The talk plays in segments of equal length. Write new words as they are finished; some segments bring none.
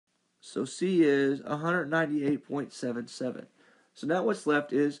So C is 198.77. So now what's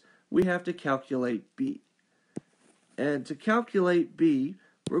left is we have to calculate B. And to calculate B,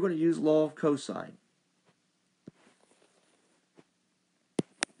 we're going to use law of cosine.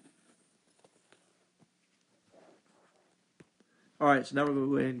 Alright, so now we're going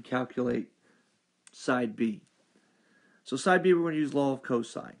to go ahead and calculate side B. So side B, we're going to use law of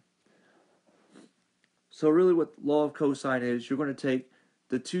cosine. So really what law of cosine is, you're going to take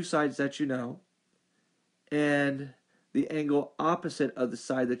the two sides that you know and the angle opposite of the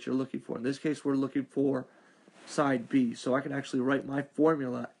side that you're looking for. In this case, we're looking for side B. So I can actually write my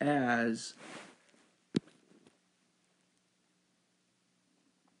formula as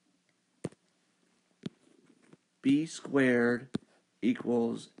B squared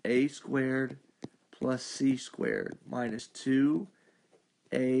equals A squared plus C squared minus 2AC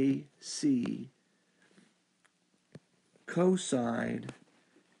cosine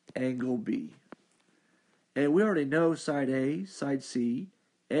angle B. And we already know side A, side C,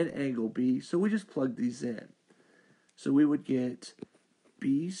 and angle B, so we just plug these in. So we would get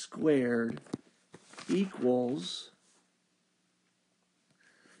B squared equals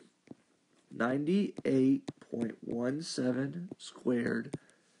 98.17 squared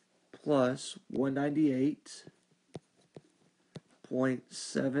plus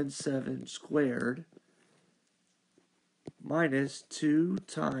 198.77 squared minus 2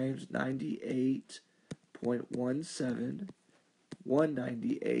 times 98.17,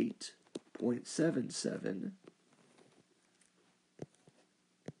 198.77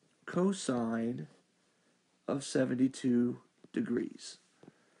 cosine of 72 degrees.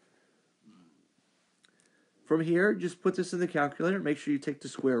 From here, just put this in the calculator. Make sure you take the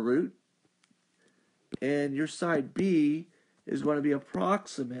square root. And your side B is going to be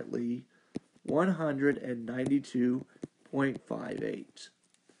approximately 192.58.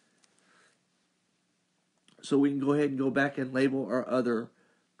 So we can go ahead and go back and label our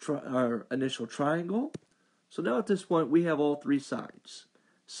initial triangle. So now at this point, we have all three sides.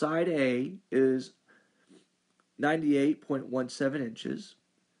 Side A is 98.17 inches.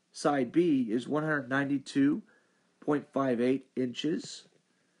 Side B is 192.58 inches.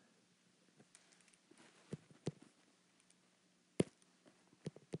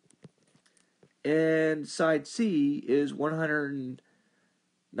 And side C is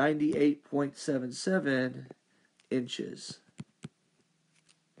 198.77 inches.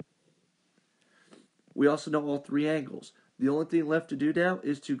 We also know all three angles. The only thing left to do now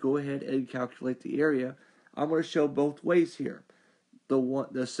is to go ahead and calculate the area. I'm going to show both ways here.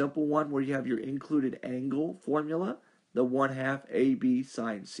 The simple one where you have your included angle formula, the 1/2 AB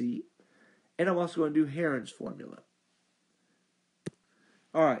sine C. And I'm also going to do Heron's formula.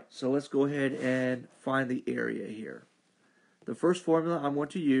 Alright, so let's go ahead and find the area here. The first formula I'm going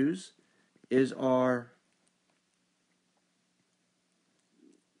to use is our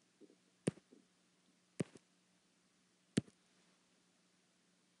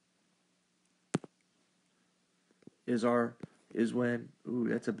ooh,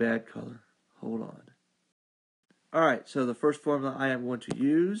 that's a bad color. Hold on. Alright, so the first formula I am going to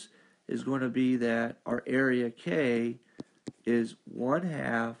use is going to be that our area K is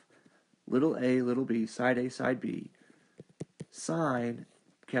 1/2 little a, little b, side A, side B, sine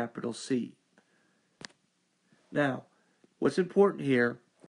capital C. Now, what's important here